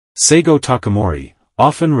Saigo Takamori,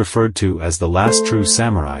 often referred to as the last true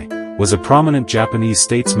samurai, was a prominent Japanese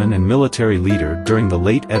statesman and military leader during the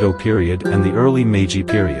late Edo period and the early Meiji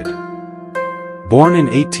period. Born in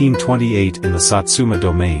 1828 in the Satsuma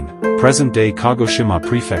domain, present-day Kagoshima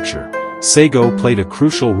prefecture, Saigo played a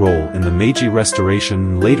crucial role in the Meiji Restoration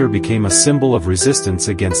and later became a symbol of resistance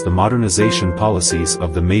against the modernization policies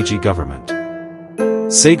of the Meiji government.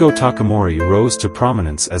 Saigo Takamori rose to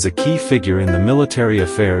prominence as a key figure in the military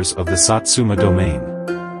affairs of the Satsuma domain.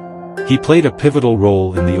 He played a pivotal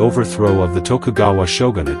role in the overthrow of the Tokugawa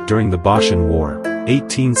shogunate during the Boshin War,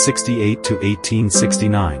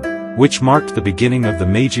 1868–1869, which marked the beginning of the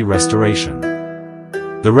Meiji Restoration.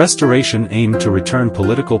 The restoration aimed to return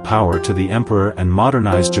political power to the emperor and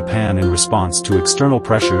modernize Japan in response to external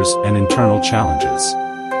pressures and internal challenges.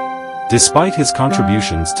 Despite his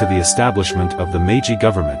contributions to the establishment of the Meiji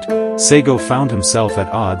government, Saigo found himself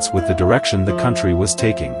at odds with the direction the country was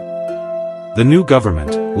taking. The new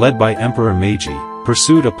government, led by Emperor Meiji,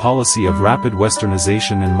 pursued a policy of rapid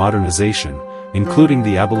westernization and modernization, including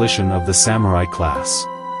the abolition of the samurai class.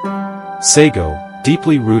 Saigo,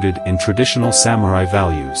 deeply rooted in traditional samurai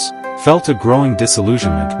values, felt a growing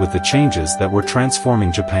disillusionment with the changes that were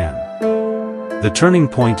transforming Japan. The turning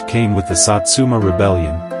point came with the Satsuma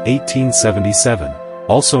Rebellion, 1877,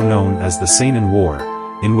 also known as the Seinen War,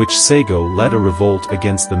 in which Saigo led a revolt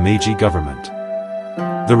against the Meiji government.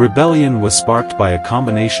 The rebellion was sparked by a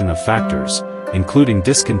combination of factors, including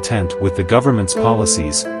discontent with the government's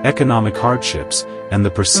policies, economic hardships, and the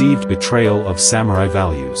perceived betrayal of samurai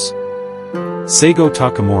values. Saigo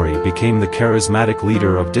Takamori became the charismatic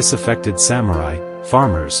leader of disaffected samurai,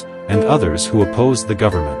 farmers, and others who opposed the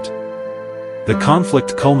government. The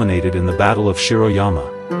conflict culminated in the Battle of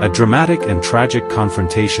Shiroyama, a dramatic and tragic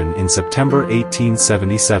confrontation in September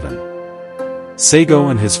 1877.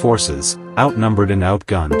 Saigo and his forces, outnumbered and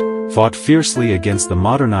outgunned, fought fiercely against the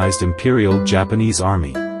modernized Imperial Japanese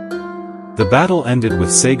army. The battle ended with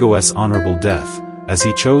Saigo's honorable death, as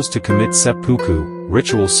he chose to commit seppuku,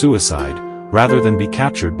 ritual suicide, rather than be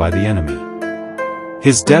captured by the enemy.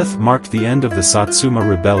 His death marked the end of the Satsuma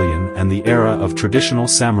Rebellion and the era of traditional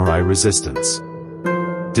samurai resistance.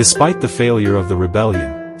 Despite the failure of the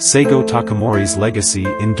rebellion, Saigo Takamori's legacy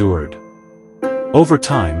endured. Over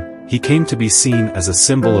time, he came to be seen as a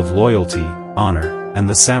symbol of loyalty, honor, and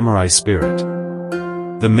the samurai spirit.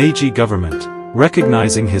 The Meiji government,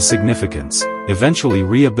 recognizing his significance, eventually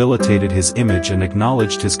rehabilitated his image and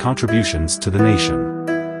acknowledged his contributions to the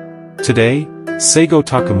nation. Today, Saigo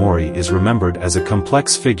Takamori is remembered as a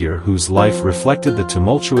complex figure whose life reflected the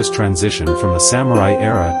tumultuous transition from the samurai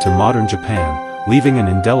era to modern Japan, leaving an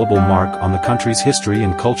indelible mark on the country's history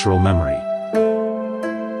and cultural memory.